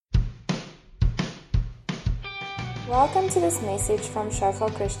Welcome to this message from Shofar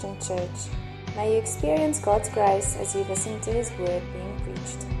Christian Church. May you experience God's grace as you listen to His word being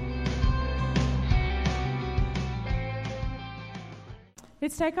preached.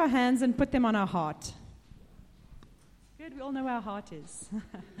 Let's take our hands and put them on our heart. Good, we all know where our heart is.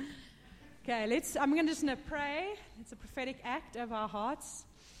 Okay, I'm going to just pray. It's a prophetic act of our hearts.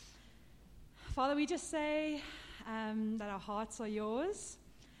 Father, we just say that our hearts are yours.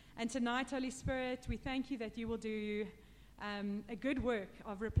 And tonight, Holy Spirit, we thank you that you will do a good work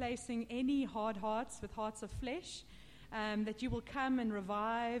of replacing any hard hearts with hearts of flesh, that you will come and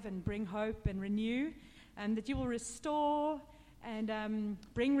revive and bring hope and renew, and that you will restore and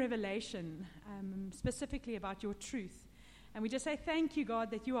bring revelation specifically about your truth. And we just say thank you,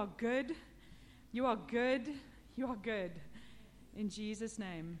 God, that you are good, you are good, you are good. In Jesus'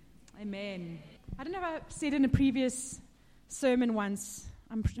 name, amen. I don't know if I said in a previous sermon once,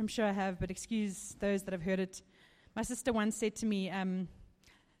 I'm sure I have, but excuse those that have heard it. My sister once said to me,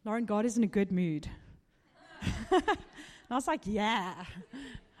 Lauren, God is in a good mood. And I was like, yeah.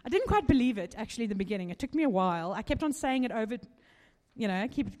 I didn't quite believe it, actually, in the beginning. It took me a while. I kept on saying it over,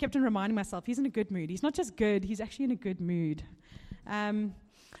 kept on reminding myself, he's in a good mood. He's not just good, he's actually in a good mood.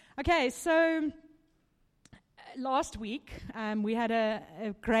 Okay, so last week, we had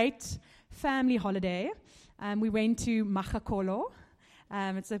a great family holiday. We went to Makgakolo.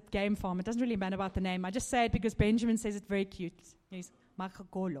 It's a game farm. It doesn't really matter about the name. I just say it because Benjamin says it very cute. He's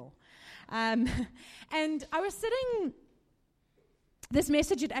Makgakolo. And I was sitting, this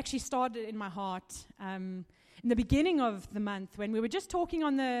message had actually started in my heart in the beginning of the month when we were just talking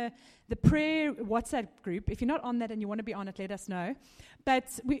on the prayer WhatsApp group. If you're not on that and you want to be on it, let us know. But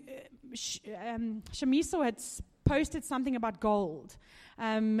Shamiso had posted something about gold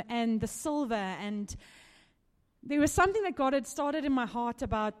and the silver, and there was something that God had started in my heart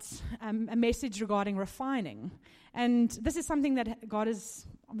about a message regarding refining. And this is something that God has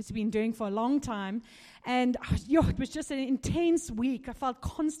obviously been doing for a long time. And it was just an intense week. I felt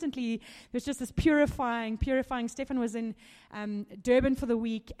constantly, there was just this purifying. Stefan was in Durban for the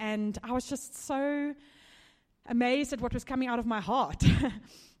week, and I was just so amazed at what was coming out of my heart.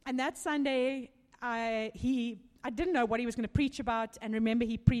 And that Sunday, I didn't know what he was going to preach about, and remember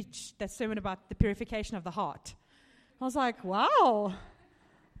he preached that sermon about the purification of the heart. I was like, wow,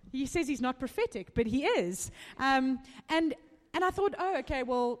 he says he's not prophetic, but he is. And I thought, oh, okay,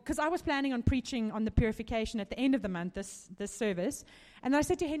 well, because I was planning on preaching on the purification at the end of the month, this service. And I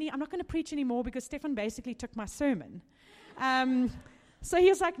said to Henny, I'm not going to preach anymore because Stefan basically took my sermon. So he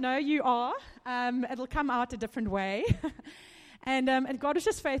was like, no, you are. It'll come out a different way. and God was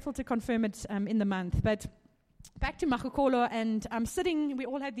just faithful to confirm it in the month. But back to Makgakolo, and I'm sitting, we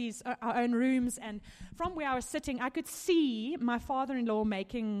all had these, our own rooms, and from where I was sitting, I could see my father-in-law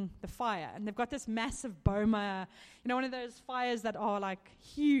making the fire, and they've got this massive boma, one of those fires that are like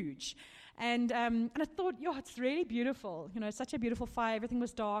huge, and I thought, it's really beautiful, it's such a beautiful fire. Everything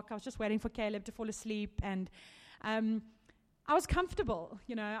was dark. I was just waiting for Caleb to fall asleep, and I was comfortable,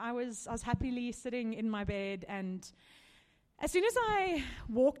 I was happily sitting in my bed, and as soon as I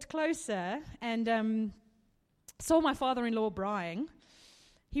walked closer and saw my father-in-law Brian,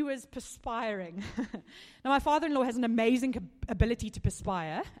 he was perspiring. Now, my father-in-law has an amazing ability to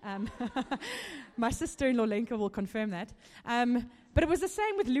perspire. My sister-in-law Lenka will confirm that. But it was the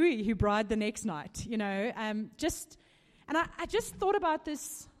same with Louis, who bride the next night. I just thought about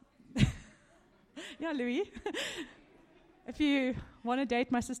this. Yeah, Louis. If you want to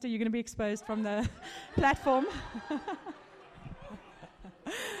date my sister, you're going to be exposed from the platform.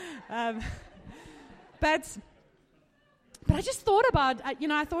 But I just thought about,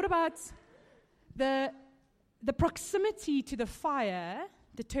 the proximity to the fire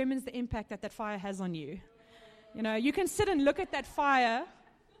determines the impact that fire has on you. You can sit and look at that fire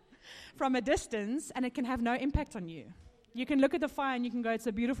from a distance, and it can have no impact on you. You can look at the fire and you can go, it's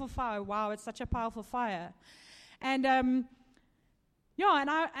a beautiful fire. Wow, it's such a powerful fire. And I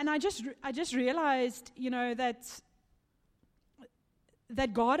just realized,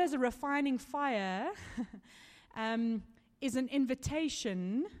 that God as a refining fire is an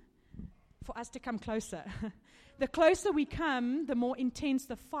invitation for us to come closer. The closer we come, the more intense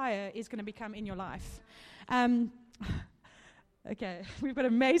the fire is going to become in your life. Okay, we've got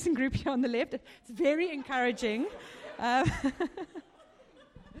an amazing group here on the left. It's very encouraging. And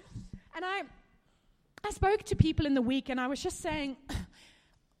I spoke to people in the week, and I was just saying,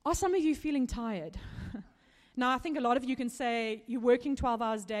 are some of you feeling tired? Now, I think a lot of you can say, you're working 12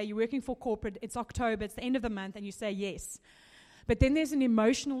 hours a day, you're working for corporate, it's October, it's the end of the month, and you say yes. But then there's an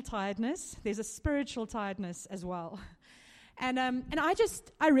emotional tiredness, there's a spiritual tiredness as well. And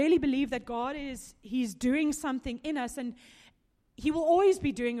I really believe that God He's doing something in us, and He will always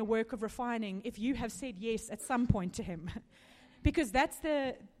be doing a work of refining if you have said yes at some point to Him. Because that's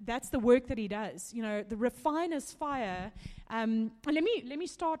the work that He does. You know, the refiner's fire. And let me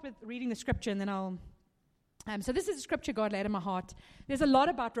start with reading the scripture, and then I'll. So this is a scripture God laid in my heart. There's a lot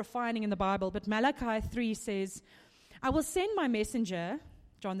about refining in the Bible, but Malachi 3 says, "I will send my messenger,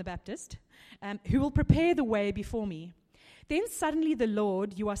 John the Baptist, who will prepare the way before me. Then suddenly the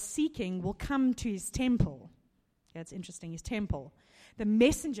Lord you are seeking will come to His temple." That's interesting. His temple, the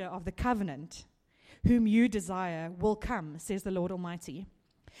messenger of the covenant, whom you desire, will come, says the Lord Almighty.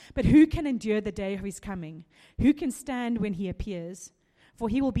 But who can endure the day of His coming? Who can stand when He appears? For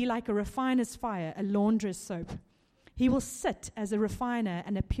He will be like a refiner's fire, a launderer's soap. He will sit as a refiner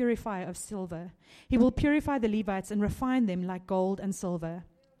and a purifier of silver. He will purify the Levites and refine them like gold and silver.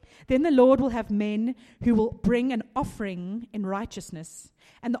 Then the Lord will have men who will bring an offering in righteousness,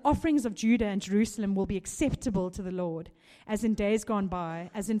 and the offerings of Judah and Jerusalem will be acceptable to the Lord, as in days gone by,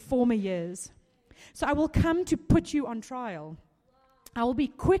 as in former years. So I will come to put you on trial. I will be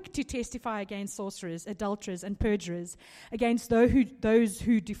quick to testify against sorcerers, adulterers, and perjurers, against those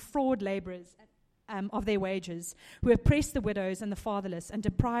who defraud laborers of their wages, who oppress the widows and the fatherless, and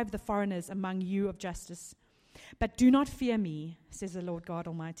deprive the foreigners among you of justice. But do not fear me, says the Lord God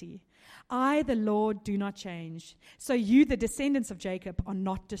Almighty. I, the Lord, do not change. So you, the descendants of Jacob, are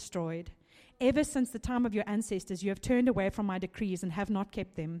not destroyed. Ever since the time of your ancestors, you have turned away from my decrees and have not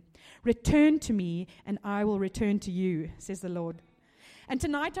kept them. Return to me, and I will return to you, says the Lord. And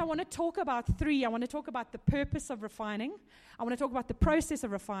tonight I want to talk about three. I want to talk about the purpose of refining. I want to talk about the process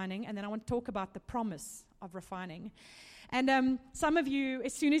of refining. And then I want to talk about the promise of refining. And some of you,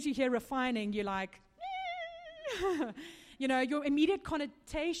 as soon as you hear refining, you're like, you know, your immediate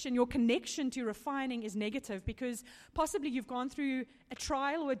connotation, your connection to refining is negative because possibly you've gone through a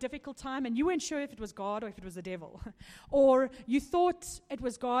trial or a difficult time and you weren't sure if it was God or if it was the devil. Or you thought it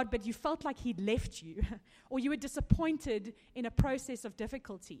was God, but you felt like He'd left you. Or you were disappointed in a process of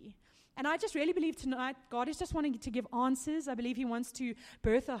difficulty. And I just really believe tonight God is just wanting to give answers. I believe He wants to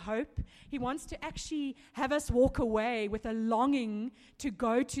birth a hope. He wants to actually have us walk away with a longing to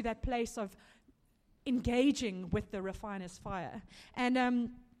go to that place of engaging with the refiner's fire.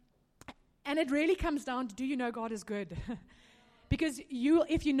 And it really comes down to, do you know God is good? Because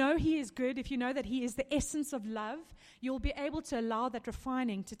if you know He is good, if you know that He is the essence of love, you'll be able to allow that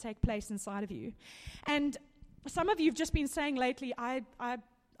refining to take place inside of you. And some of you have just been saying lately, I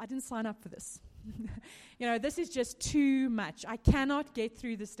didn't sign up for this. You know, this is just too much. I cannot get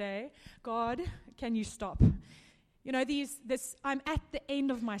through this day. God, can you stop? You know, I'm at the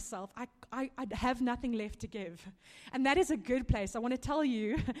end of myself. I have nothing left to give. And that is a good place. I want to tell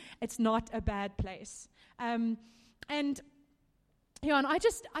you, it's not a bad place. And I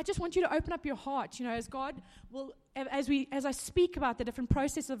just want you to open up your heart, you know, as God will, as I speak about the different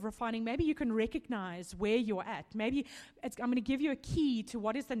processes of refining, maybe you can recognize where you're at. Maybe I'm going to give you a key to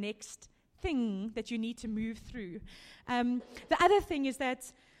what is the next thing that you need to move through. The other thing is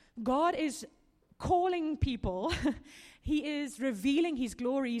that God is calling people. He is revealing His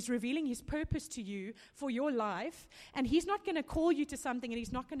glory. He's revealing His purpose to you for your life. And He's not going to call you to something and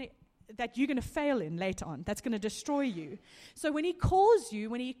He's not going to that you're going to fail in later on. That's going to destroy you. So when He calls you,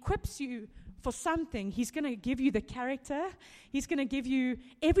 when He equips you for something, He's going to give you the character. He's going to give you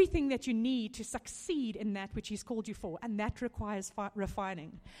everything that you need to succeed in that which He's called you for. And that requires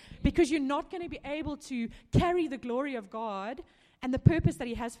refining. Because you're not going to be able to carry the glory of God and the purpose that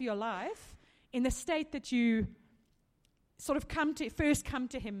He has for your life in the state that you sort of come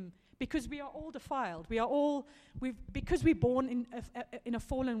to Him, because we are all defiled. Because we're born in a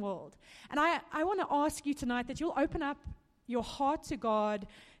fallen world. And I want to ask you tonight that you'll open up your heart to God,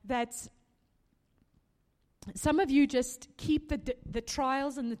 that some of you just keep the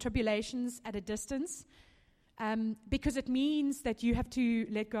trials and the tribulations at a distance, because it means that you have to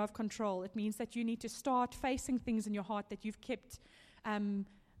let go of control. It means that you need to start facing things in your heart that you've kept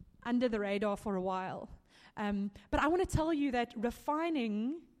under the radar for a while. But I want to tell you that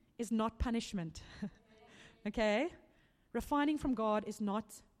refining is not punishment. Okay? Refining from God is not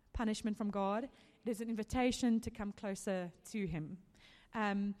punishment from God. It is an invitation to come closer to Him.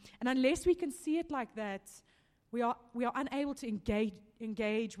 And unless we can see it like that, we are unable to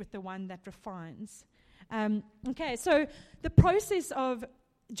engage with the one that refines. Okay, so the process of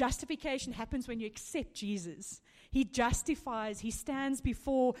justification happens when you accept Jesus. He justifies. He stands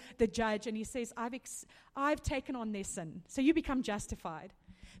before the judge and He says, I've taken on their sin. So you become justified.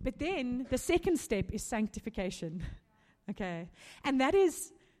 But then the second step is sanctification. Okay. And that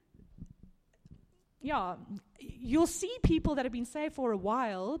is you'll see people that have been saved for a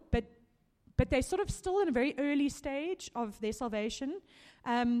while, but they're sort of still in a very early stage of their salvation.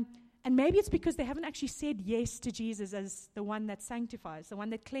 And maybe it's because they haven't actually said yes to Jesus as the one that sanctifies, the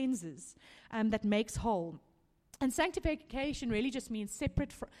one that cleanses, that makes whole. And sanctification really just means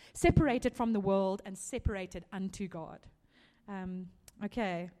separated from the world and separated unto God.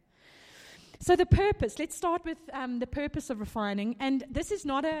 Okay. So the purpose, let's start with the purpose of refining. And this is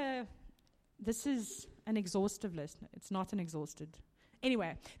an exhaustive list. It's not an exhausted.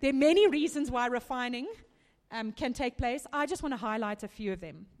 Anyway, there are many reasons why refining can take place. I just want to highlight a few of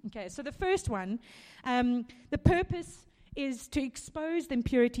them. Okay, so the first one, the purpose is to expose the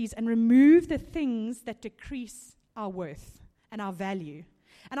impurities and remove the things that decrease our worth and our value.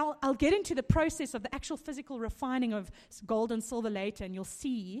 And I'll get into the process of the actual physical refining of gold and silver later, and you'll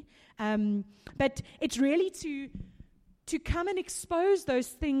see. But it's really to come and expose those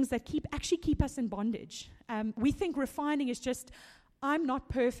things that keep us in bondage. We think refining is just, I'm not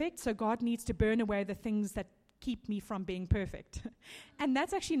perfect, so God needs to burn away the things that keep me from being perfect. And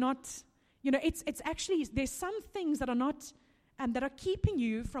that's actually not, it's actually, there's some things that are not, that are keeping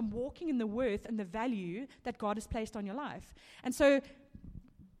you from walking in the worth and the value that God has placed on your life. And so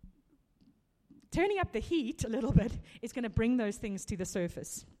turning up the heat a little bit is going to bring those things to the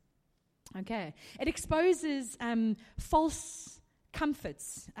surface. Okay. It exposes false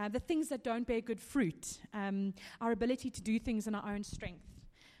comforts, the things that don't bear good fruit, our ability to do things in our own strength.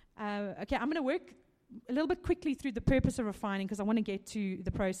 Okay, I'm going to work a little bit quickly through the purpose of refining because I want to get to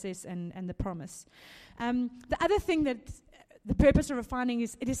the process and the promise. The other thing that the purpose of refining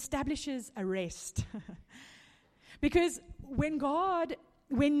is it establishes a rest. Because when God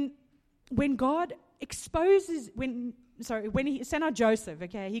exposes, when he sent out Joseph,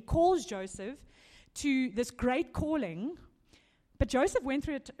 okay, he calls Joseph to this great calling, but Joseph went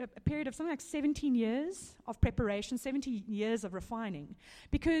through a period of something like 17 years of preparation, 17 years of refining,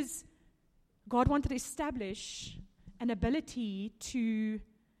 because God wanted to establish an ability to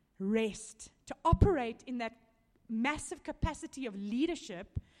rest, to operate in that massive capacity of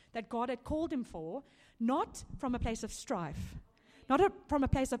leadership that God had called him for, not from a place of strife, from a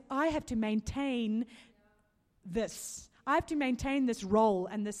place of, I have to maintain this. I have to maintain this role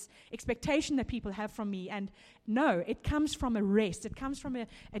and this expectation that people have from me. And no, it comes from a rest. It comes from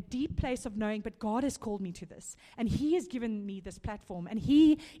a deep place of knowing, but God has called me to this. And he has given me this platform. And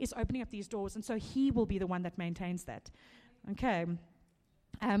he is opening up these doors. And so he will be the one that maintains that. Okay.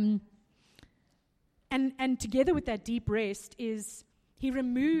 And together with that deep rest is he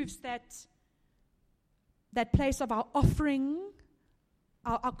removes that place of our offering,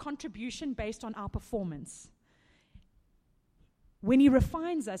 our contribution based on our performance. When he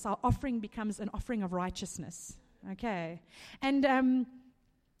refines us, our offering becomes an offering of righteousness. Okay. And I'm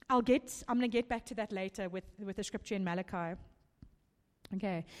going to get back to that later with the scripture in Malachi.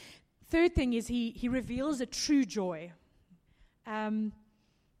 Okay. Third thing is he reveals a true joy.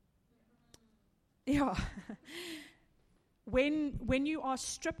 Yeah. When you are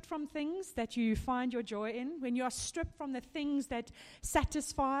stripped from things that you find your joy in, when you are stripped from the things that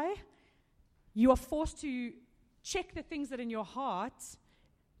satisfy, you are forced to check the things that are in your heart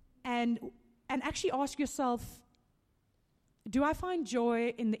and actually ask yourself, do I find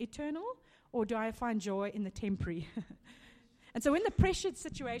joy in the eternal or do I find joy in the temporary? And so when the pressured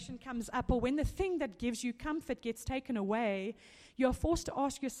situation comes up or when the thing that gives you comfort gets taken away, you are forced to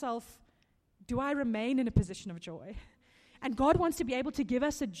ask yourself, do I remain in a position of joy? And God wants to be able to give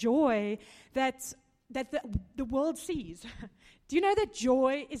us a joy that the world sees. Do you know that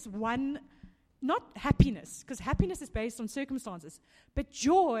joy is one, not happiness, because happiness is based on circumstances, but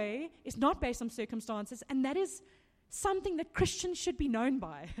joy is not based on circumstances, and that is something that Christians should be known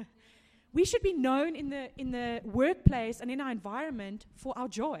by. We should be known in the workplace and in our environment for our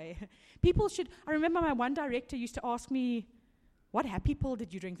joy. People should, I remember my one director used to ask me, what happy pill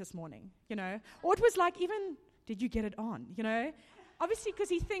did you drink this morning? Or it was like even, did you get it on? Obviously because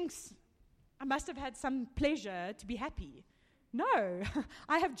he thinks I must have had some pleasure to be happy. No,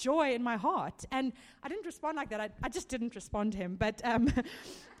 I have joy in my heart. And I didn't respond like that. I just didn't respond to him. But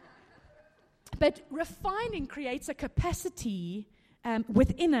refining creates a capacity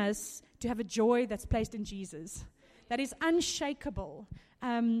within us to have a joy that's placed in Jesus, that is unshakable.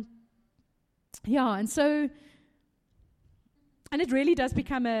 And it really does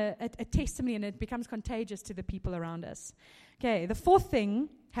become a testimony, and it becomes contagious to the people around us. Okay, the fourth thing,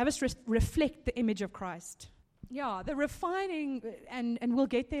 have us reflect the image of Christ. Yeah, the refining, and we'll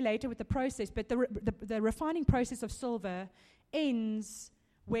get there later with the process, but the refining process of silver ends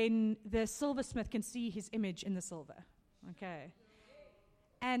when the silversmith can see his image in the silver. Okay.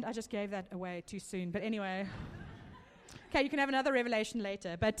 And I just gave that away too soon. But anyway, okay, you can have another revelation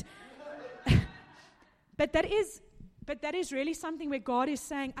later. But but that is really something where God is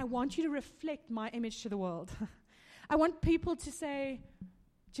saying, I want you to reflect my image to the world. I want people to say,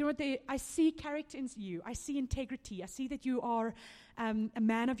 do you know what? I see character in you. I see integrity. I see that you are a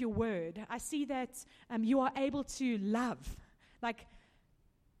man of your word. I see that you are able to love. Like,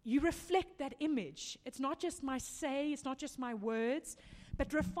 you reflect that image. It's not just my say. It's not just my words.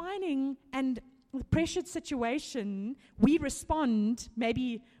 But refining and the pressured situation, we respond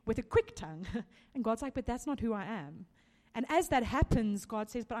maybe with a quick tongue. And God's like, but that's not who I am. And as that happens, God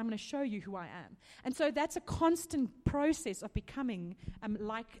says, but I'm going to show you who I am. And so that's a constant process of becoming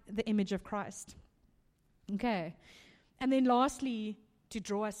like the image of Christ. Okay. And then lastly, to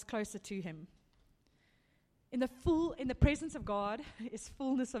draw us closer to him. In the presence of God is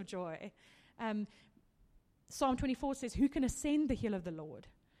fullness of joy. Psalm 24 says, who can ascend the hill of the Lord?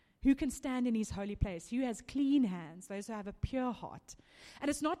 Who can stand in his holy place? Who has clean hands? Those who have a pure heart. And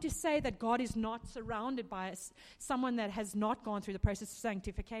it's not to say that God is not surrounded by someone that has not gone through the process of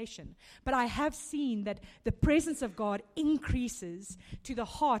sanctification. But I have seen that the presence of God increases to the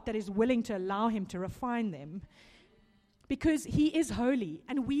heart that is willing to allow him to refine them. Because he is holy.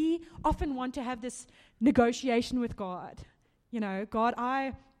 And we often want to have this negotiation with God. You know, God,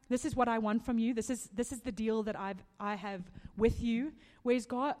 this is what I want from you. This is the deal that I have with you. Whereas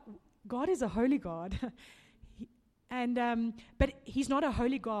God is a holy God, but he's not a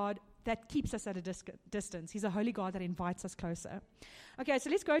holy God that keeps us at a distance. He's a holy God that invites us closer. Okay,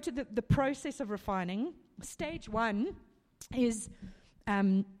 so let's go to the process of refining. Stage 1 is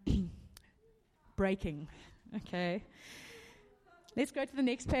breaking. Okay, let's go to the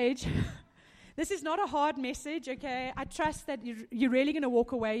next page. This is not a hard message, okay? I trust that you're really going to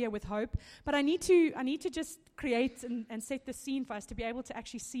walk away here with hope. But I need to just create and set the scene for us to be able to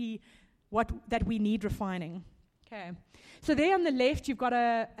actually see that we need refining. Okay. So there on the left, you've got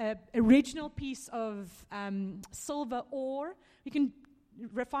a original piece of silver ore. You can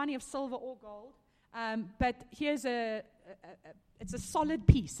refining of silver or gold. But here's it's a solid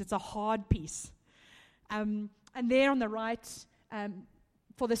piece. It's a hard piece. And there on the right,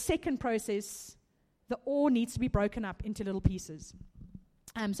 for the second process, the ore needs to be broken up into little pieces.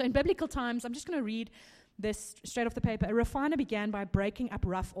 So in biblical times, I'm just going to read this straight off the paper. A refiner began by breaking up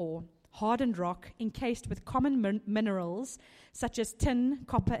rough ore, hardened rock, encased with common minerals such as tin,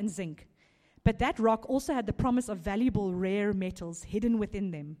 copper, and zinc. But that rock also had the promise of valuable rare metals hidden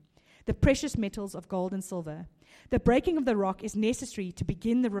within them, the precious metals of gold and silver. The breaking of the rock is necessary to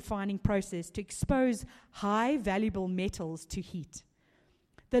begin the refining process to expose high valuable metals to heat.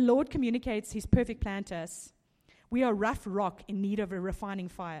 The Lord communicates his perfect plan to us. We are rough rock in need of a refining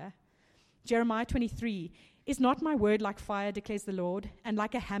fire. Jeremiah 23, is not my word like fire, declares the Lord, and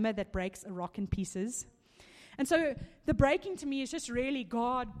like a hammer that breaks a rock in pieces? And so the breaking to me is just really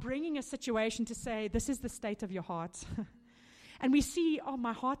God bringing a situation to say, this is the state of your heart. And we see,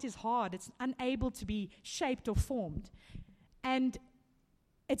 my heart is hard. It's unable to be shaped or formed. And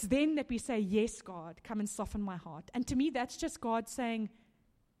it's then that we say, yes, God, come and soften my heart. And to me, that's just God saying,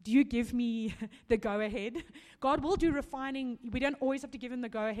 do you give me the go-ahead? God will do refining. We don't always have to give him the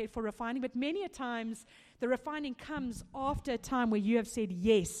go-ahead for refining, but many a times the refining comes after a time where you have said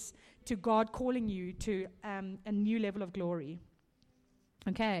yes to God calling you to a new level of glory.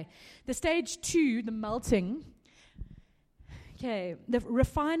 Okay, the stage 2, the melting. Okay, the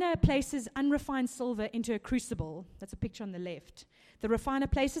refiner places unrefined silver into a crucible. That's a picture on the left. The refiner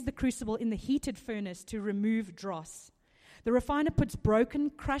places the crucible in the heated furnace to remove dross. The refiner puts broken,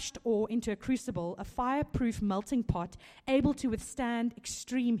 crushed ore into a crucible, a fireproof melting pot, able to withstand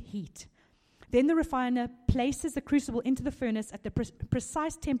extreme heat. Then the refiner places the crucible into the furnace at the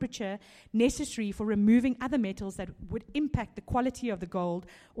precise temperature necessary for removing other metals that would impact the quality of the gold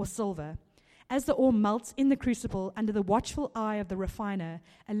or silver. As the ore melts in the crucible under the watchful eye of the refiner,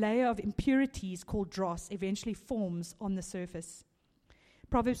 a layer of impurities called dross eventually forms on the surface.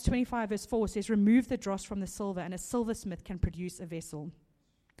 Proverbs 25 verse 4 says, remove the dross from the silver, and a silversmith can produce a vessel.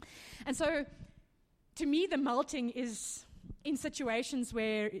 And so, to me, the melting is in situations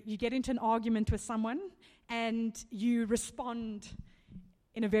where you get into an argument with someone and you respond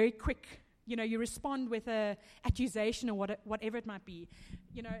in a very quick, you respond with an accusation or whatever it might be.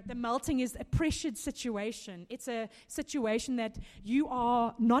 The melting is a pressured situation. It's a situation that you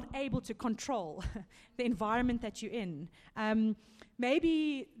are not able to control, the environment that you're in.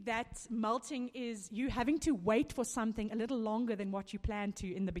 Maybe that melting is you having to wait for something a little longer than what you planned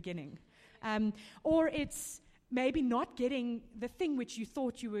to in the beginning. Or it's maybe not getting the thing which you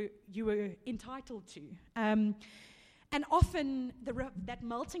thought you were entitled to. And often that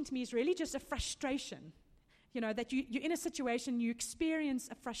melting to me is really just a frustration. That you're in a situation, you experience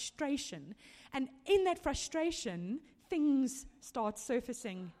a frustration. And in that frustration, things start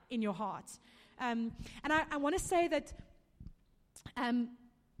surfacing in your heart. And I want to say that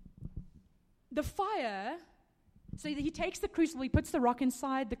the fire, so he takes the crucible, he puts the rock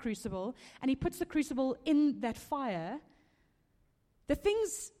inside the crucible, and he puts the crucible in that fire. The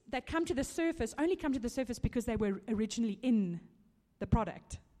things that come to the surface only come to the surface because they were originally in the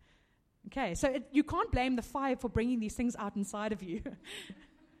product. Okay, so you can't blame the fire for bringing these things out inside of you.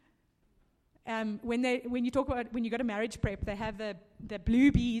 When you go to marriage prep, they have the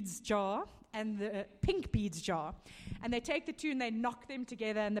blue beads jar and the pink beads jar. And they take the two and they knock them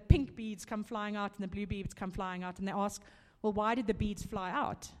together, and the pink beads come flying out and the blue beads come flying out. And they ask, well, why did the beads fly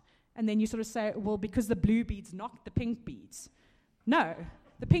out? And then you sort of say, well, because the blue beads knocked the pink beads. No,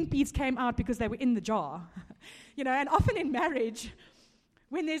 the pink beads came out because they were in the jar. And often in marriage,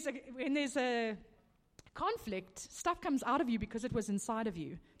 when there's a conflict, stuff comes out of you because it was inside of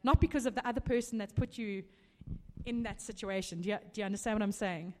you, not because of the other person that's put you in that situation. Do you understand what I'm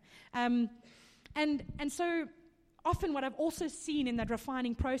saying? And so often what I've also seen in that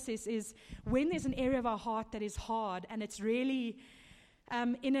refining process is when there's an area of our heart that is hard and it's really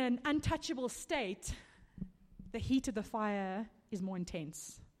in an untouchable state, the heat of the fire is more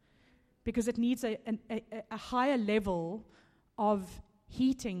intense because it needs a higher level of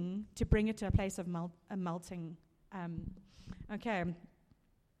heating to bring it to a place of melting. Okay.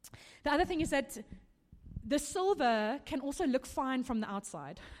 The other thing is that the silver can also look fine from the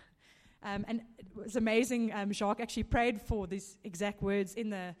outside. And it was amazing. Jacques actually prayed for these exact words in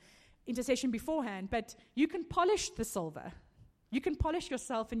the intercession beforehand. But you can polish the silver. You can polish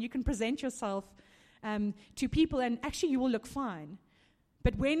yourself and you can present yourself to people, and actually you will look fine.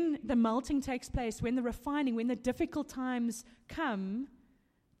 But when the melting takes place, when the refining, when the difficult times come,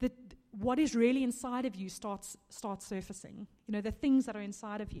 what is really inside of you starts surfacing. The things that are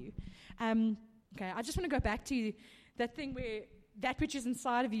inside of you. Okay, I just want to go back to that thing where that which is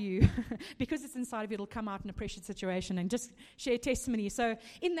inside of you, because it's inside of you, it'll come out in a pressured situation, and just share testimony. So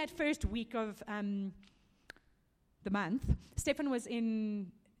in that first week of the month, Stefan was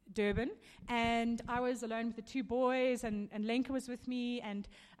in Durban, and I was alone with the two boys, and Lenka was with me, and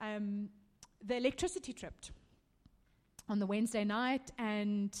the electricity tripped on the Wednesday night,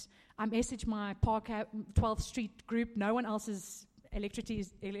 and I messaged my Park 12th Street group. No one else's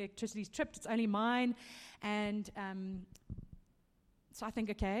electricity's tripped, it's only mine. And so I think,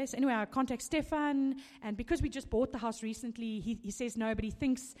 okay. So anyway, I contact Stefan, and because we just bought the house recently, he says no, but he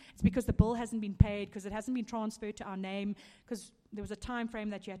thinks it's because the bill hasn't been paid, because it hasn't been transferred to our name, because there was a time frame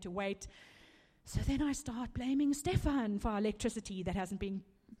that you had to wait. So then I start blaming Stefan for our electricity that hasn't been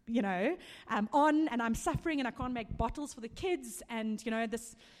on, and I'm suffering, and I can't make bottles for the kids, and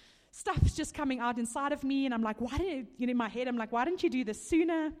this stuff's just coming out inside of me, and I'm like, why didn't in my head I'm like, why didn't you do this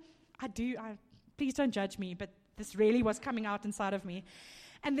sooner? Please don't judge me, but this really was coming out inside of me.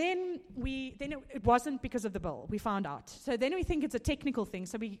 And then it wasn't because of the bill, we found out. So then we think it's a technical thing,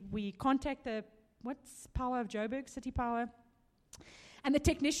 so we contact what's Power of Joburg, City Power. And the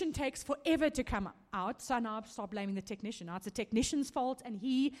technician takes forever to come out. So now I start blaming the technician. Now it's the technician's fault, and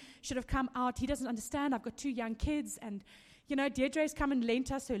he should have come out. He doesn't understand. I've got 2 young kids, and Deirdre's come and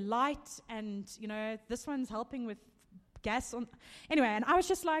lent us her light, and this one's helping with gas on. Anyway, and I was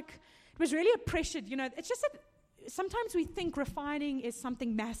just like, it was really a pressured. It's just that sometimes we think refining is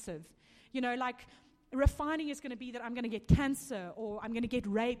something massive. Like refining is going to be that I'm going to get cancer, or I'm going to get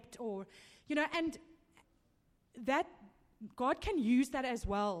raped, or and that. God can use that as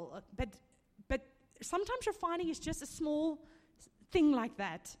well, but sometimes refining is just a small thing like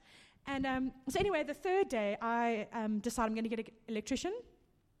that. And so anyway, the third day, I decide I'm going to get an electrician,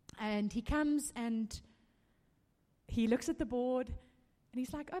 and he comes and he looks at the board, and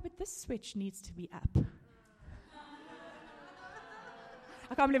he's like, oh, but this switch needs to be up.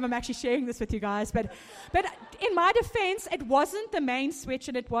 I can't believe I'm actually sharing this with you guys, but in my defense, it wasn't the main switch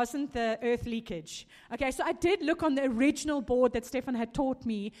and it wasn't the earth leakage. Okay, so I did look on the original board that Stefan had taught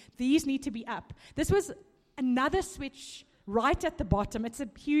me. These need to be up. This was another switch right at the bottom. It's a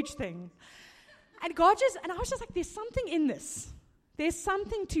huge thing. And I was just like, there's something in this. There's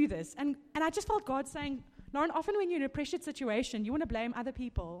something to this. And I just felt God saying, Lauren, often when you're in a pressured situation, you want to blame other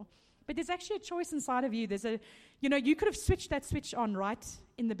people. But there's actually a choice inside of you. You could have switched that switch on right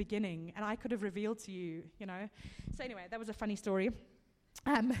in the beginning, and I could have revealed to you, So anyway, that was a funny story,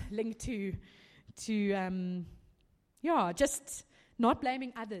 linked to just not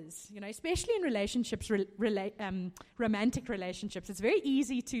blaming others, especially in relationships, romantic relationships. It's very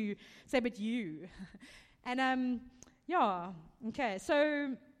easy to say, but you. And Yeah. Okay.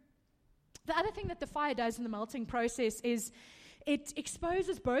 So the other thing that the fire does in the melting process is it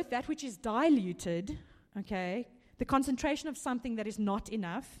exposes both that which is diluted, okay, the concentration of something that is not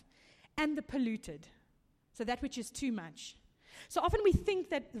enough, and the polluted, so that which is too much. So often we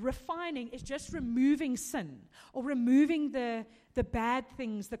think that refining is just removing sin or removing the bad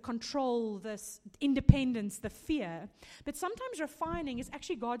things, the control, the independence, the fear. But sometimes refining is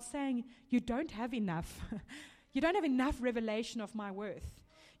actually God saying, you don't have enough. You don't have enough revelation of my worth.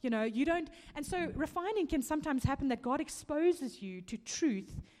 You don't. And so refining can sometimes happen that God exposes you to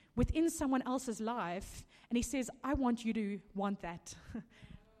truth within someone else's life, and he says, I want you to want that.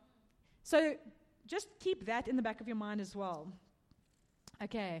 So just keep that in the back of your mind as well.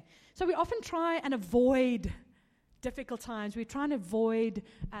 Okay, so we often try and avoid difficult times. We try and avoid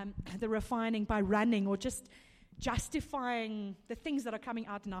the refining by running or just justifying the things that are coming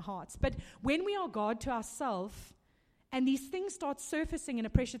out in our hearts. But when we are God to ourselves, and these things start surfacing in a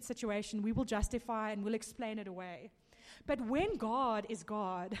pressured situation, we will justify and we'll explain it away. But when God is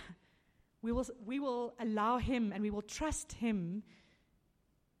God, we will allow him and we will trust him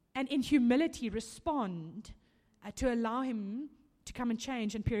and in humility respond to allow him to come and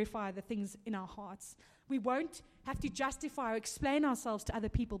change and purify the things in our hearts. We won't have to justify or explain ourselves to other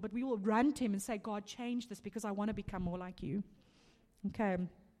people, but we will run to him and say, God, change this because I want to become more like you. Okay.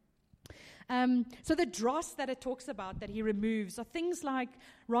 So the dross that it talks about that he removes are things like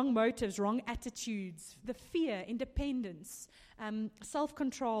wrong motives, wrong attitudes, the fear, independence,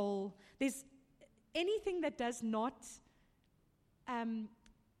 self-control. There's anything that does not...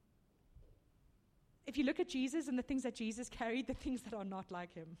 if you look at Jesus and the things that Jesus carried, the things that are not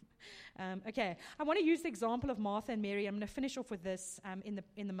like him. Okay, I want to use the example of Martha and Mary. I'm going to finish off with this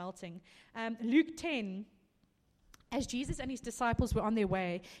in the melting. Luke 10, as Jesus and his disciples were on their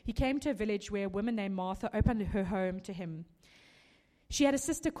way, he came to a village where a woman named Martha opened her home to him. She had a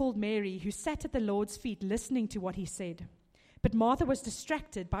sister called Mary who sat at the Lord's feet listening to what he said. But Martha was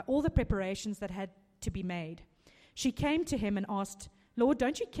distracted by all the preparations that had to be made. She came to him and asked, Lord,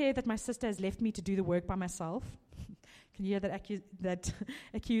 don't you care that my sister has left me to do the work by myself? Can you hear that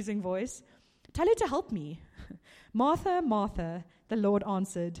accusing voice? Tell her to help me. Martha, Martha, the Lord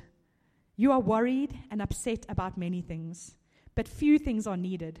answered, you are worried and upset about many things, but few things are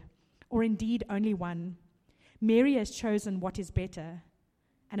needed, or indeed only one. Mary has chosen what is better,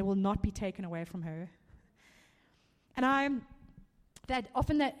 and it will not be taken away from her. And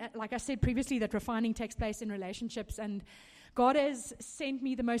like I said previously, that refining takes place in relationships, and God has sent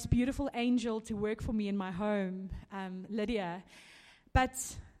me the most beautiful angel to work for me in my home, Lydia. But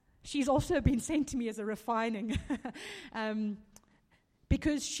she's also been sent to me as a refining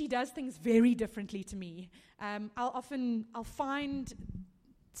because she does things very differently to me. I'll find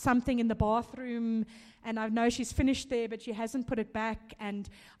something in the bathroom, and I know she's finished there, but she hasn't put it back, and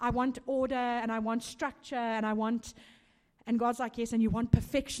I want order, and I want structure, and God's like, yes, and you want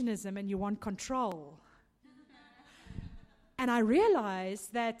perfectionism, and you want control. And I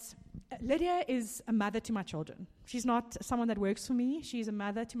realized that Lydia is a mother to my children. She's not someone that works for me. She's a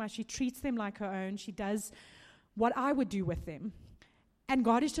mother to she treats them like her own. She does what I would do with them. And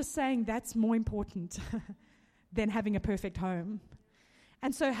God is just saying that's more important than having a perfect home.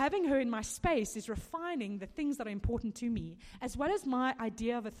 And so having her in my space is refining the things that are important to me, as well as my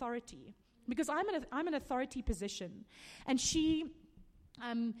idea of authority. Because I'm an authority position. And she...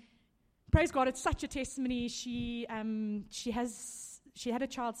 praise God, it's such a testimony. She had a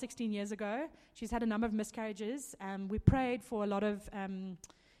child 16 years ago. She's had a number of miscarriages. We prayed for a lot of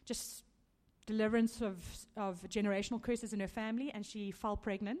just deliverance of generational curses in her family, and she fell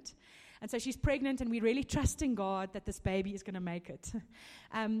pregnant. And so she's pregnant, and we're really trusting God that this baby is going to make it.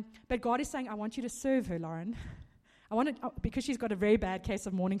 But God is saying, I want you to serve her, Lauren. I want it because she's got a very bad case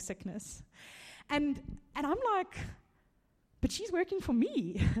of morning sickness. And I'm like, but she's working for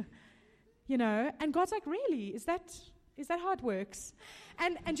me. And God's like, really? Is that how it works?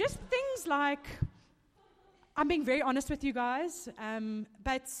 And just things like, I'm being very honest with you guys, I'm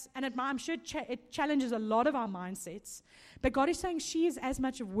sure it challenges a lot of our mindsets, but God is saying she is as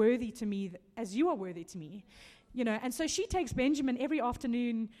much worthy to me as you are worthy to me. And so she takes Benjamin every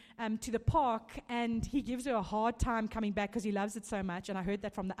afternoon to the park, and he gives her a hard time coming back because he loves it so much, and I heard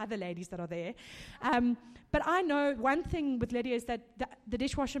that from the other ladies that are there. But I know one thing with Lydia is that the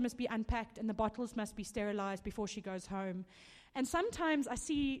dishwasher must be unpacked and the bottles must be sterilized before she goes home. And sometimes I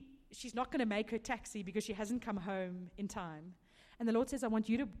see she's not going to make her taxi because she hasn't come home in time. And the Lord says, I want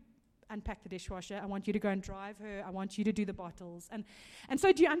you to unpack the dishwasher. I want you to go and drive her. I want you to do the bottles. And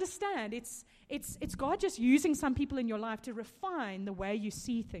so do you understand? It's God just using some people in your life to refine the way you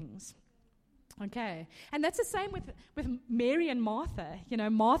see things. Okay. And that's the same with Mary and Martha.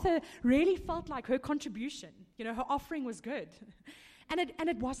 Martha really felt like her contribution, her offering was good. And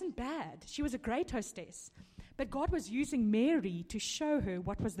it wasn't bad. She was a great hostess. But God was using Mary to show her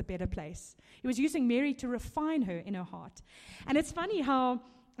what was the better place. He was using Mary to refine her in her heart. And it's funny how,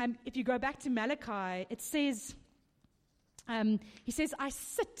 if you go back to Malachi, it says, he says, I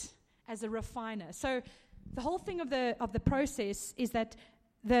sit as a refiner. So the whole thing of the process is that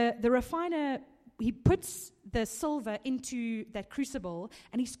the refiner, he puts the silver into that crucible,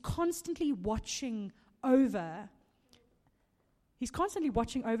 and he's constantly watching over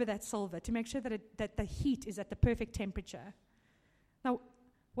that silver to make sure that the heat is at the perfect temperature. Now,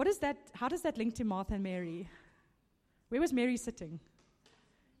 how does that link to Martha and Mary? Where was Mary sitting?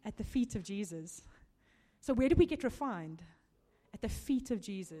 At the feet of Jesus. So where did we get refined? At the feet of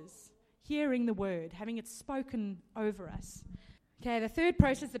Jesus. Hearing the word, having it spoken over us. Okay, the third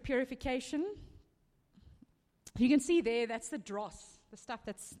process, the purification. You can see there, that's the dross, the stuff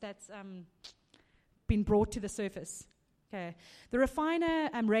that's been brought to the surface. Okay, the refiner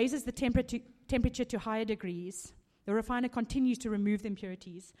raises the temperature to higher degrees. The refiner continues to remove the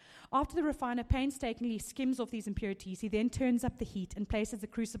impurities. After the refiner painstakingly skims off these impurities, he then turns up the heat and places the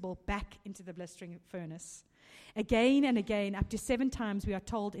crucible back into the blistering furnace. Again and again, up to 7 times, we are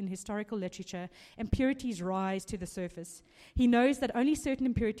told in historical literature, impurities rise to the surface. He knows that only certain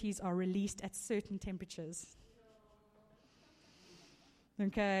impurities are released at certain temperatures.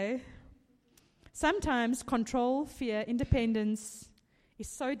 Okay. Sometimes control, fear, independence is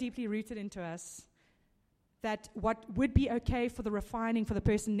so deeply rooted into us that what would be okay for the refining for the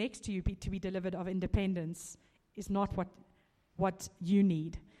person next to you to be delivered of independence is not what you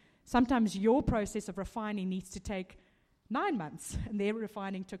need. Sometimes your process of refining needs to take 9 months, and their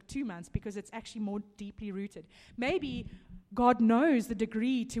refining took 2 months because it's actually more deeply rooted. Maybe God knows the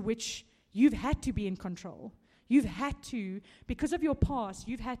degree to which you've had to be in control. You've had to, because of your past,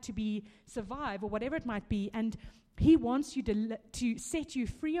 you've had to survive or whatever it might be, and He wants you to set you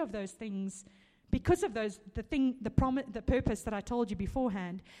free of those things because of the purpose that I told you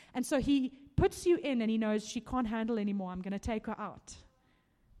beforehand. And so He puts you in, and He knows she can't handle anymore. I'm going to take her out.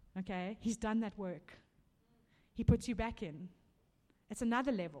 Okay? He's done that work. He puts you back in. It's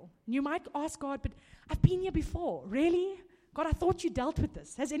another level. And you might ask God, but I've been here before. Really? God, I thought you dealt with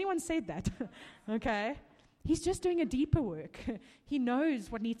this. Has anyone said that? Okay? He's just doing a deeper work. He knows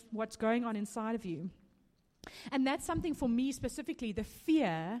what's going on inside of you. And that's something for me specifically, the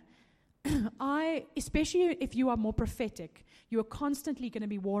fear. Especially if you are more prophetic, you are constantly going to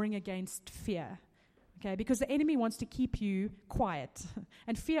be warring against fear. Okay, because the enemy wants to keep you quiet,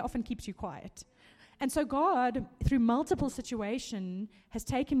 and fear often keeps you quiet. And so God, through multiple situations, has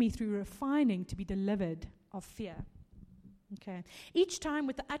taken me through refining to be delivered of fear. Okay. Each time,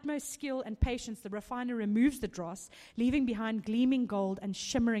 with the utmost skill and patience, the refiner removes the dross, leaving behind gleaming gold and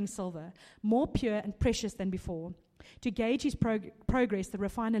shimmering silver, more pure and precious than before. To gauge his progress, the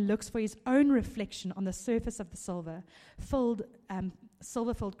refiner looks for his own reflection on the surface of the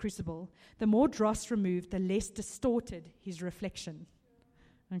silver-filled crucible. The more dross removed, the less distorted his reflection.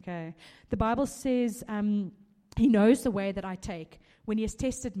 Okay. The Bible says, He knows the way that I take. When He has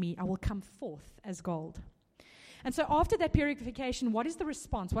tested me, I will come forth as gold. And so after that purification, what is the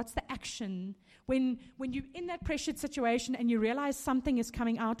response? What's the action? When you're in that pressured situation and you realize something is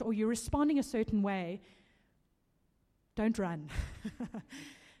coming out or you're responding a certain way, don't run.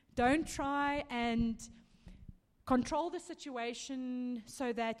 Don't try and control the situation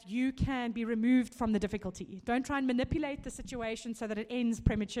so that you can be removed from the difficulty. Don't try and manipulate the situation so that it ends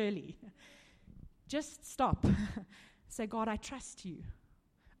prematurely. Just stop. Say, God, I trust you.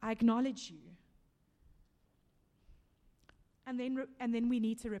 I acknowledge you. And then we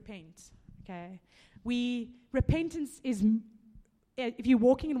need to repent. Okay? Repentance is, if you're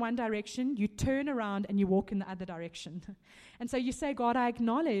walking in one direction, you turn around and you walk in the other direction. And so you say, God, I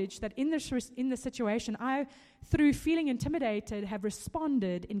acknowledge that in the situation, I, through feeling intimidated, have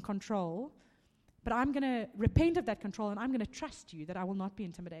responded in control, but I'm going to repent of that control, and I'm going to trust you that I will not be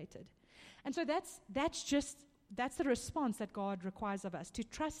intimidated. And so that's the response that God requires of us, to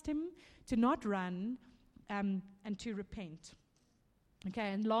trust Him, to not run, and to repent.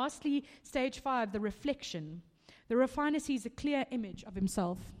 Okay, and lastly, stage 5, the reflection. The refiner sees a clear image of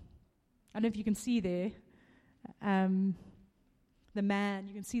himself. I don't know if you can see there, the man.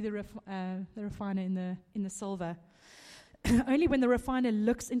 You can see the refiner in the silver. Only when the refiner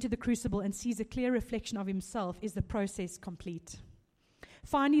looks into the crucible and sees a clear reflection of himself is the process complete.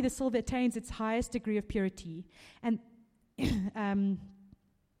 Finally, the silver attains its highest degree of purity, and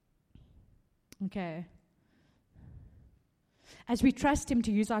okay. As we trust Him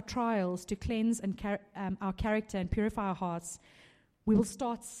to use our trials to cleanse our character and purify our hearts, we will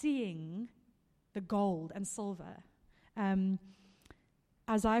start seeing the gold and silver.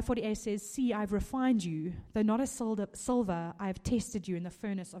 Isaiah 48 says, "See, I've refined you, though not as silver, I have tested you in the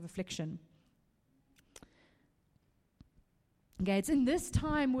furnace of affliction." Okay, it's in this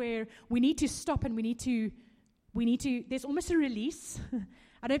time where we need to stop and we need to, there's almost a release.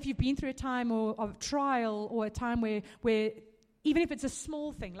 I don't know if you've been through a time of trial or a time where even if it's a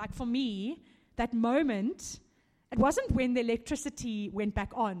small thing, like for me, that moment, it wasn't when the electricity went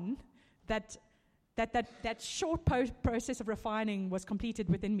back on that short process of refining was completed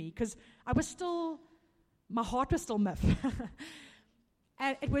within me, because my heart was still miffed.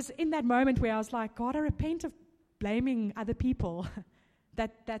 And it was in that moment where I was like, God, I repent of blaming other people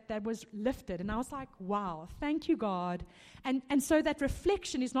that was lifted. And I was like, wow, thank you, God. And so that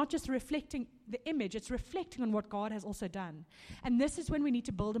reflection is not just reflecting the image, it's reflecting on what God has also done. And this is when we need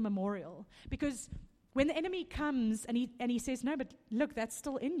to build a memorial, because when the enemy comes and he says, no, but look, that's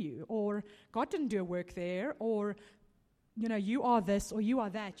still in you, or God didn't do a work there, or you are this or you are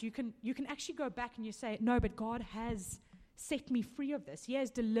that, you can actually go back and you say, no, but God has set me free of this. He has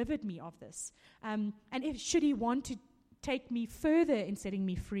delivered me of this. And should He want to take me further in setting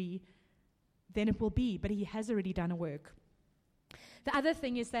me free, then it will be, but He has already done a work. The other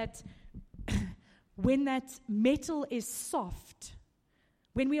thing is that when that metal is soft,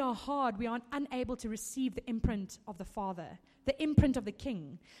 when we are hard, we are unable to receive the imprint of the Father, the imprint of the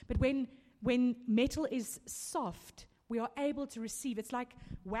King. But when metal is soft, we are able to receive. It's like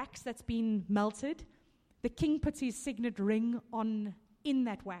wax that's been melted. The King puts His signet ring in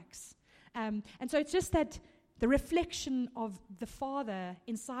that wax. And so it's just that the reflection of the Father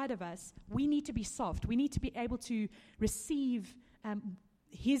inside of us, we need to be soft. We need to be able to receive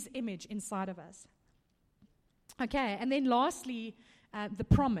His image inside of us. Okay, and then lastly, the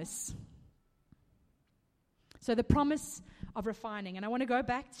promise. So the promise of refining. And I want to go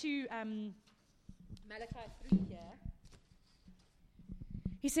back to Malachi 3 here.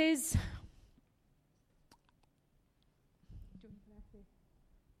 He says,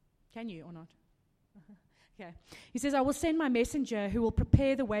 can you or not? Okay. He says, I will send my messenger who will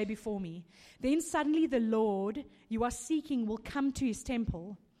prepare the way before me. Then suddenly the Lord you are seeking will come to His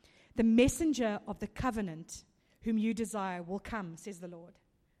temple. The messenger of the covenant whom you desire will come, says the Lord.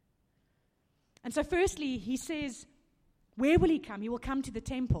 And so firstly, He says, where will He come? He will come to the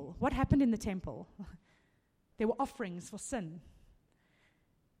temple. What happened in the temple? There were offerings for sin.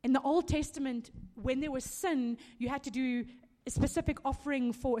 In the Old Testament, when there was sin, you had to do a specific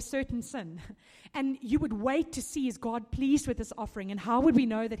offering for a certain sin. And you would wait to see, is God pleased with this offering? And how would we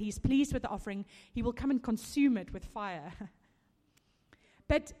know that He's pleased with the offering? He will come and consume it with fire.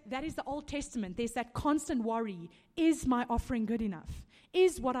 But that is the Old Testament. There's that constant worry. Is my offering good enough?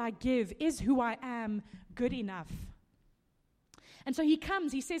 Is what I give, is who I am good enough? And so He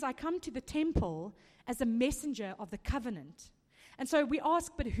comes, He says, I come to the temple as a messenger of the covenant. And so we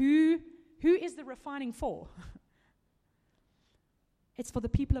ask, but who is the refining for? It's for the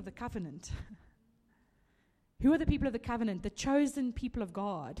people of the covenant. Who are the people of the covenant? The chosen people of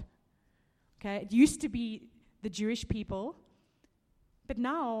God. Okay, it used to be the Jewish people, but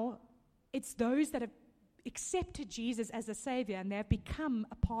now it's those that have accepted Jesus as a Savior and they have become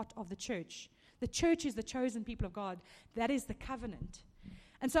a part of the church. The church is the chosen people of God. That is the covenant.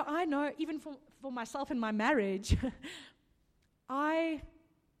 And so I know, even for myself in my marriage, I'm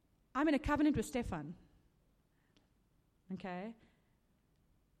in a covenant with Stefan. Okay?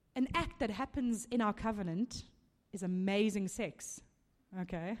 An act that happens in our covenant is amazing sex.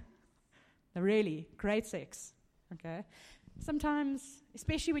 Okay? Really great sex. Okay? Sometimes,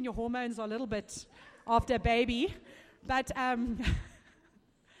 especially when your hormones are a little bit after a baby, but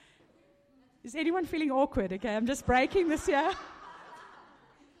is anyone feeling awkward? Okay, I'm just breaking this here.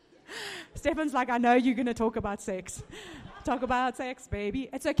 Stefan's like, I know you're going to talk about sex. Talk about sex, baby.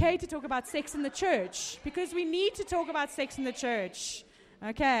 It's okay to talk about sex in the church because we need to talk about sex in the church.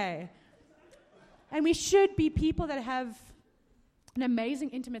 Okay. And we should be people that have an amazing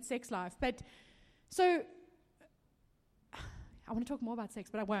intimate sex life. But so I want to talk more about sex,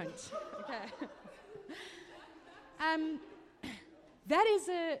 but I won't. Okay.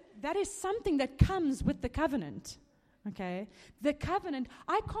 That is something that comes with the covenant. Okay. The covenant,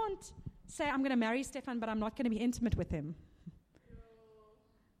 I can't say I'm going to marry Stefan, but I'm not going to be intimate with him.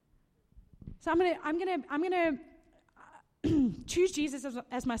 So I'm going to choose Jesus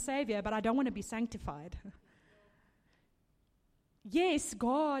as my Savior, but I don't want to be sanctified. Yes,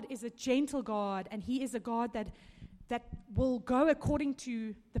 God is a gentle God, and He is a God that will go according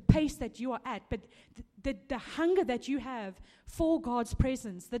to the pace that you are at. But the hunger that you have for God's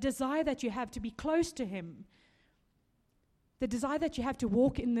presence, the desire that you have to be close to Him, the desire that you have to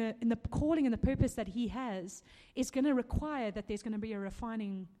walk in the calling and the purpose that He has, is going to require that there's going to be a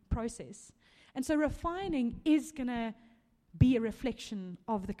refining process. And so refining is going to be a reflection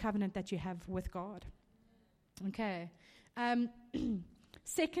of the covenant that you have with God. Okay.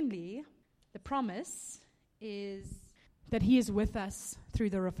 Secondly, the promise is that He is with us through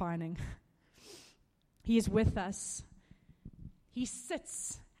the refining. He is with us. He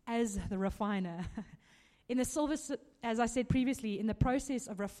sits as the refiner. In the silver, as I said previously, in the process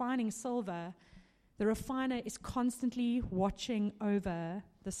of refining silver, the refiner is constantly watching over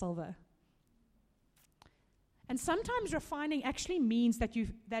the silver. And sometimes refining actually means that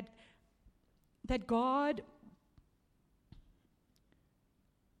that God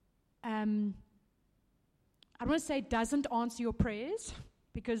I don't want to say doesn't answer your prayers,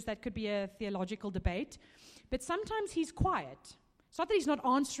 because that could be a theological debate. But sometimes He's quiet. It's not that He's not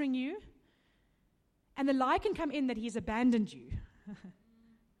answering you. And the lie can come in that He's abandoned you.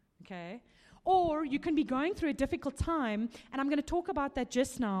 Okay? Or you can be going through a difficult time, and I'm going to talk about that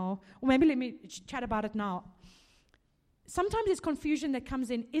just now. Or maybe let me chat about it now. Sometimes there's confusion that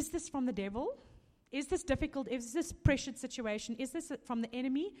comes in. Is this from the devil? Is this difficult? Is this pressured situation? Is this from the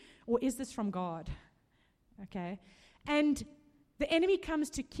enemy? Or is this from God? Okay? And the enemy comes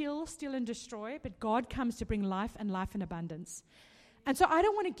to kill, steal, and destroy, but God comes to bring life and life in abundance. And so I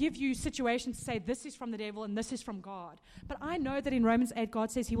don't want to give you situations to say this is from the devil and this is from God. But I know that in Romans 8,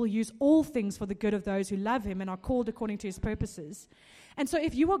 God says He will use all things for the good of those who love Him and are called according to His purposes. And so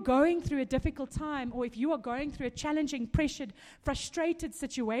if you are going through a difficult time, or if you are going through a challenging, pressured, frustrated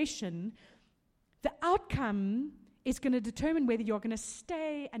situation, the outcome is going to determine whether you're going to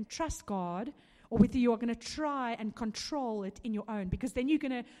stay and trust God, or whether you're going to try and control it in your own. Because then you're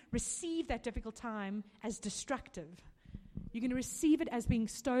going to receive that difficult time as destructive. You're going to receive it as being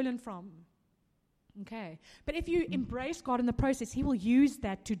stolen from. Okay. But if you embrace God in the process, He will use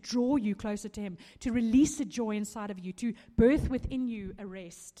that to draw you closer to Him, to release a joy inside of you, to birth within you a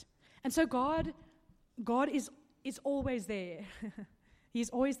rest. And so God is always there. He's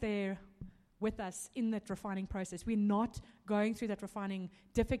always there with us in that refining process. We're not going through that refining,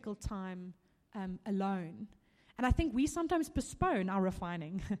 difficult time alone. And I think we sometimes postpone our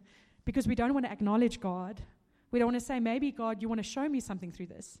refining because we don't want to acknowledge God. We don't want to say, maybe God, you want to show me something through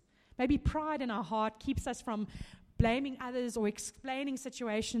this. Maybe pride in our heart keeps us from blaming others or explaining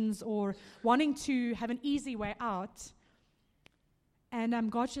situations or wanting to have an easy way out. And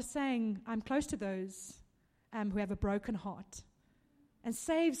God's just saying, I'm close to those who have a broken heart, and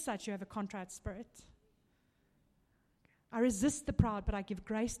save such who have a contrite spirit. I resist the proud, but I give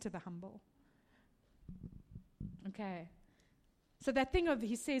grace to the humble. Okay. So that thing of,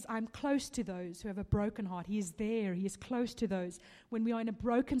 He says, I'm close to those who have a broken heart. He is there. He is close to those. When we are in a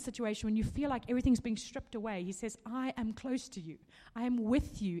broken situation, when you feel like everything's being stripped away, He says, I am close to you. I am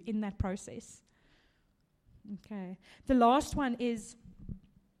with you in that process. Okay. The last one is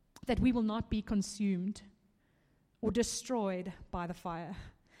that we will not be consumed or destroyed by the fire.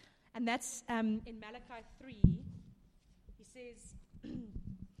 And that's in Malachi 3. He says,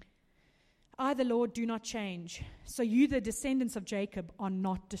 I, the Lord, do not change. So you, the descendants of Jacob, are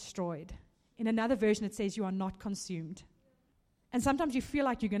not destroyed. In another version, it says you are not consumed. And sometimes you feel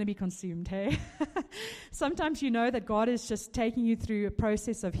like you're going to be consumed, hey? Sometimes you know that God is just taking you through a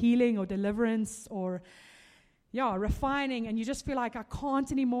process of healing or deliverance or, refining, and you just feel like, I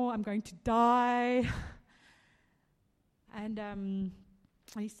can't anymore, I'm going to die. And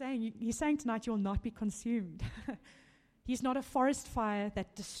he's saying tonight, you will not be consumed. He's not a forest fire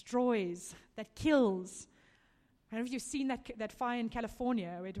that destroys, that kills. I don't know if you've seen that fire in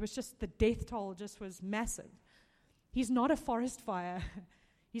California. It was just, the death toll just was massive. He's not a forest fire.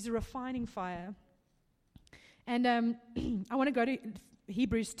 He's a refining fire. And I want to go to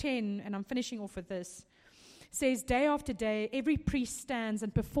Hebrews 10, and I'm finishing off with this. It says, day after day, every priest stands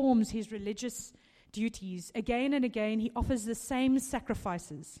and performs his religious duties. Again and again, he offers the same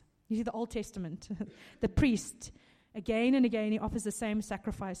sacrifices. You see the Old Testament. The priest, again and again, he offers the same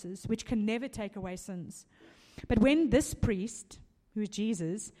sacrifices, which can never take away sins. But when this priest, who is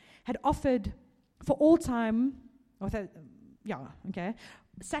Jesus, had offered for all time,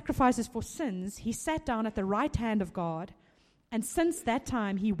 sacrifices for sins, he sat down at the right hand of God, and since that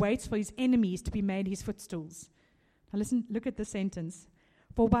time he waits for his enemies to be made his footstools. Now listen, look at the sentence.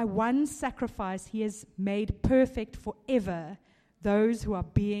 For by one sacrifice he has made perfect forever those who are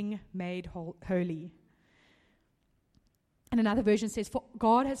being made holy. And another version says, for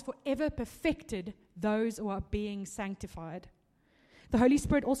God has forever perfected those who are being sanctified. The Holy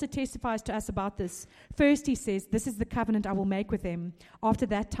Spirit also testifies to us about this. First, he says, "This is the covenant I will make with them. After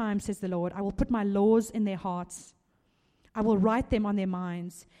that time, says the Lord, I will put my laws in their hearts. I will write them on their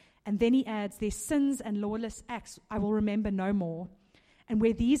minds." And then he adds, "Their sins and lawless acts I will remember no more. And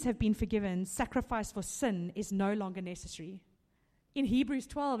where these have been forgiven, sacrifice for sin is no longer necessary." In Hebrews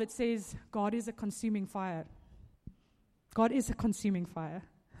 12, it says, God is a consuming fire. God is a consuming fire.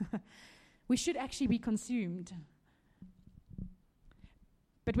 We should actually be consumed.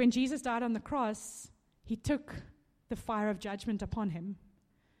 But when Jesus died on the cross, he took the fire of judgment upon him.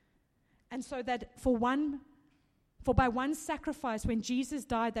 And so that for by one sacrifice, when Jesus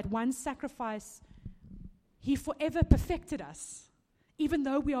died, that one sacrifice, he forever perfected us. Even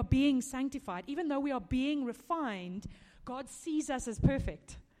though we are being sanctified, even though we are being refined, God sees us as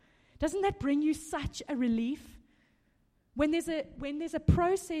perfect. Doesn't that bring you such a relief? When there's a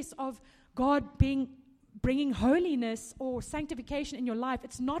process of God bringing holiness or sanctification in your life,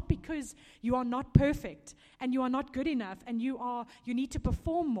 it's not because you are not perfect and you are not good enough and you need to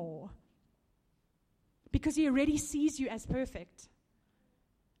perform more. Because he already sees you as perfect.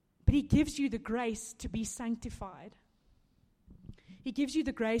 But he gives you the grace to be sanctified. He gives you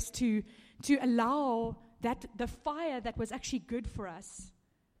the grace to allow that the fire that was actually good for us.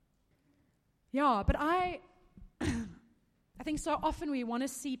 Yeah, but I think so often we want to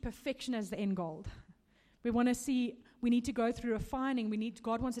see perfection as the end goal. We need to go through refining.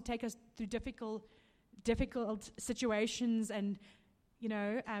 God wants to take us through difficult situations and,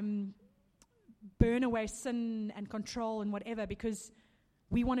 burn away sin and control and whatever because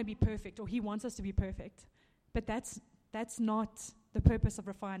we want to be perfect or he wants us to be perfect. But that's not the purpose of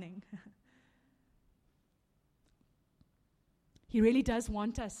refining. He really does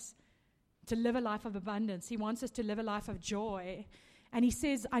want us to live a life of abundance. He wants us to live a life of joy. And he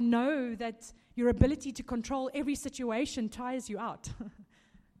says, I know that your ability to control every situation tires you out.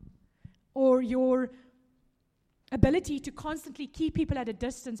 Or your ability to constantly keep people at a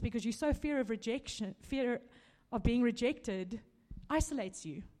distance because you're so fear of being rejected, isolates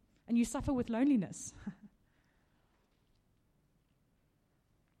you. And you suffer with loneliness.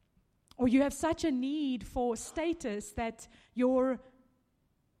 Or you have such a need for status that your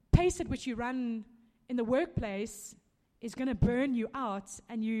pace at which you run in the workplace is going to burn you out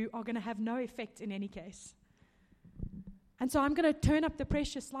and you are going to have no effect in any case. And so I'm going to turn up the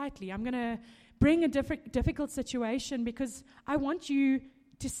pressure slightly. I'm going to bring a difficult situation because I want you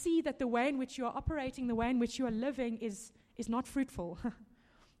to see that the way in which you are operating, the way in which you are living is not fruitful.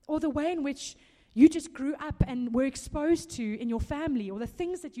 Or the way in which you just grew up and were exposed to in your family, or the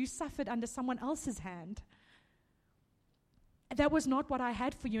things that you suffered under someone else's hand. That was not what I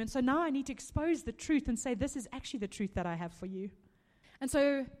had for you. And so now I need to expose the truth and say, this is actually the truth that I have for you. And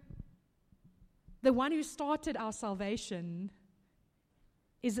so the one who started our salvation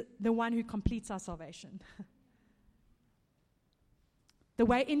is the one who completes our salvation. The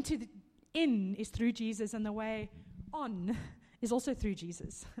way in is through Jesus, and the way on is also through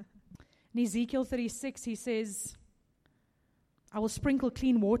Jesus. In Ezekiel 36, he says, I will sprinkle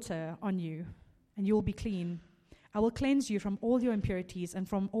clean water on you, and you will be clean. I will cleanse you from all your impurities and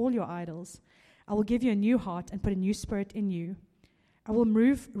from all your idols. I will give you a new heart and put a new spirit in you. I will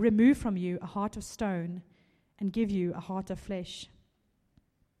remove from you a heart of stone and give you a heart of flesh.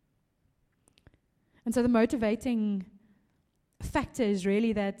 And so the motivating factor is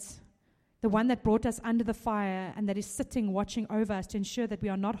really that the one that brought us under the fire and that is sitting watching over us to ensure that we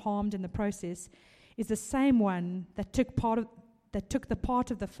are not harmed in the process is the same one that took the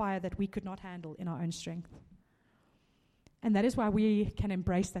part of the fire that we could not handle in our own strength. And that is why we can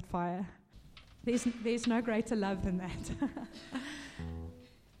embrace that fire. There's no greater love than that.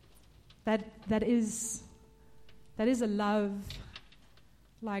 That is a love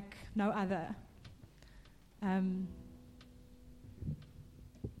like no other.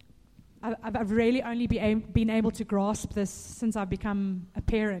 I've really only been able to grasp this since I've become a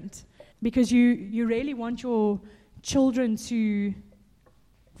parent, because you really want your children to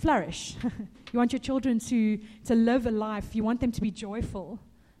flourish. You want your children to live a life. You want them to be joyful.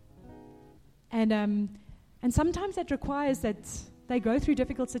 And sometimes that requires that they go through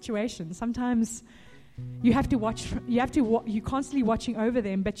difficult situations. Sometimes you have to watch. You're constantly watching over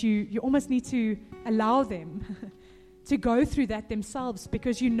them, but you almost need to allow them to go through that themselves,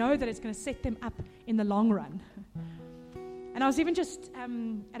 because you know that it's going to set them up in the long run. And I was even just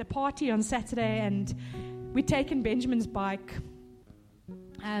at a party on Saturday, and we'd taken Benjamin's bike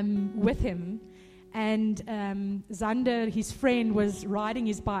with him, and Zander, his friend, was riding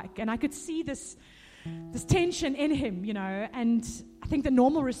his bike, and I could see this tension in him, and I think the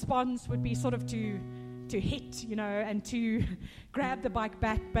normal response would be sort of to hit, and to grab the bike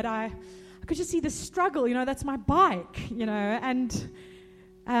back. But I could just see the struggle, that's my bike, and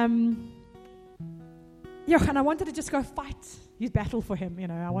and I wanted to just go fight his battle for him,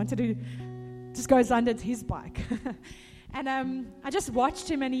 I wanted to just go under his bike. And I just watched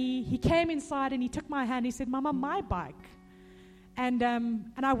him, and he came inside and he took my hand. He said, "Mama, my bike." And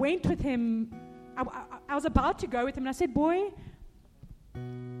I went with him. I was about to go with him, and I said, "Boy,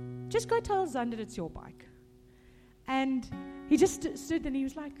 just go tell Zander it's your bike." And he just stood and he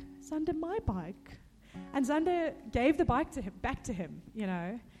was like, "Zander, my bike." And Zander gave the bike back to him,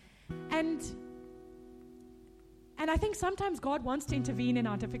 And I think sometimes God wants to intervene in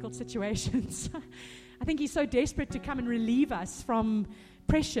our difficult situations. I think He's so desperate to come and relieve us from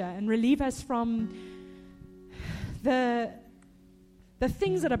pressure and relieve us from the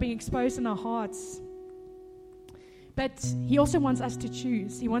things that are being exposed in our hearts. But He also wants us to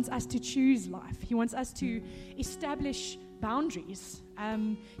choose. He wants us to choose life. He wants us to establish boundaries,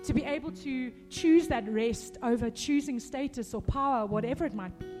 to be able to choose that rest over choosing status or power, whatever it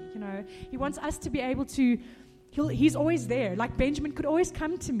might be. He wants us to be able to. He's always there. Like Benjamin could always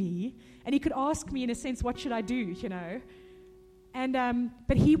come to me and he could ask me, in a sense, what should I do, And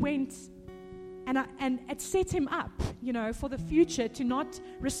but he went, and it set him up, for the future to not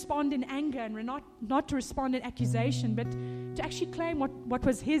respond in anger and not to respond in accusation, but to actually claim what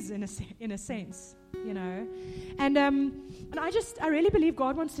was his in a sense, And I really believe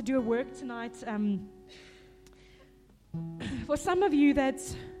God wants to do a work tonight. For some of you that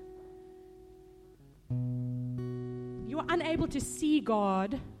you're unable to see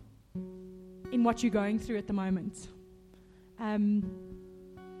God in what you're going through at the moment.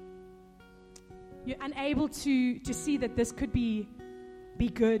 You're unable to see that this could be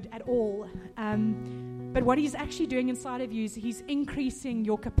good at all. But what He's actually doing inside of you is He's increasing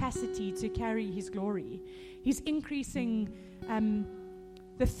your capacity to carry His glory. He's increasing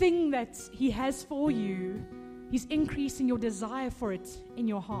the thing that He has for you. He's increasing your desire for it in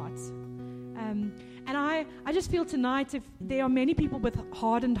your heart. And I just feel tonight, if there are many people with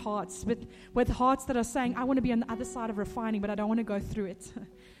hardened hearts, with hearts that are saying, "I want to be on the other side of refining, but I don't want to go through it."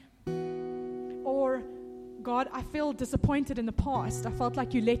 Or, "God, I feel disappointed in the past. I felt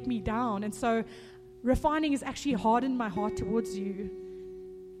like you let me down. And so refining has actually hardened my heart towards you.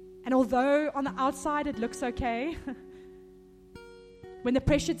 And although on the outside it looks okay, when the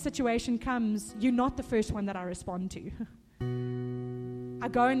pressured situation comes, you're not the first one that I respond to. I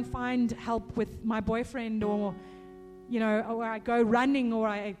go and find help with my boyfriend, or I go running, or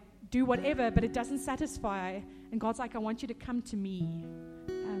I do whatever, but it doesn't satisfy. And God's like, "I want you to come to me."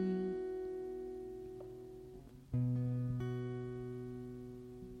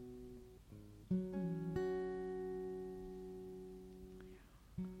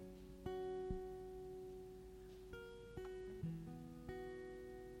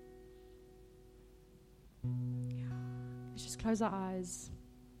 Let's just close our eyes.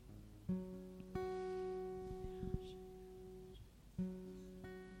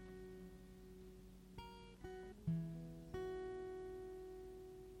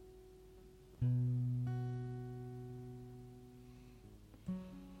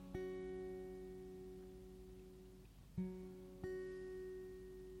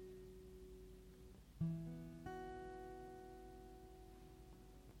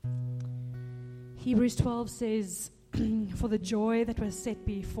 Hebrews 12 says, "For the joy that was set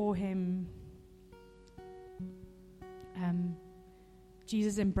before him,"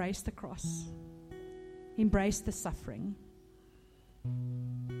 Jesus embraced the cross. He embraced the suffering.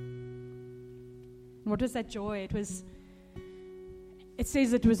 And what was that joy? It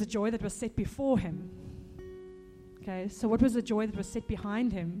says it was a joy that was set before him. Okay, so what was the joy that was set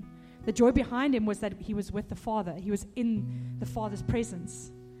behind him? The joy behind him was that he was with the Father. He was in the Father's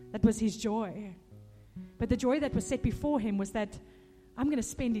presence. That was his joy. But the joy that was set before him was that I'm going to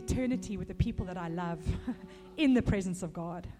spend eternity with the people that I love in the presence of God.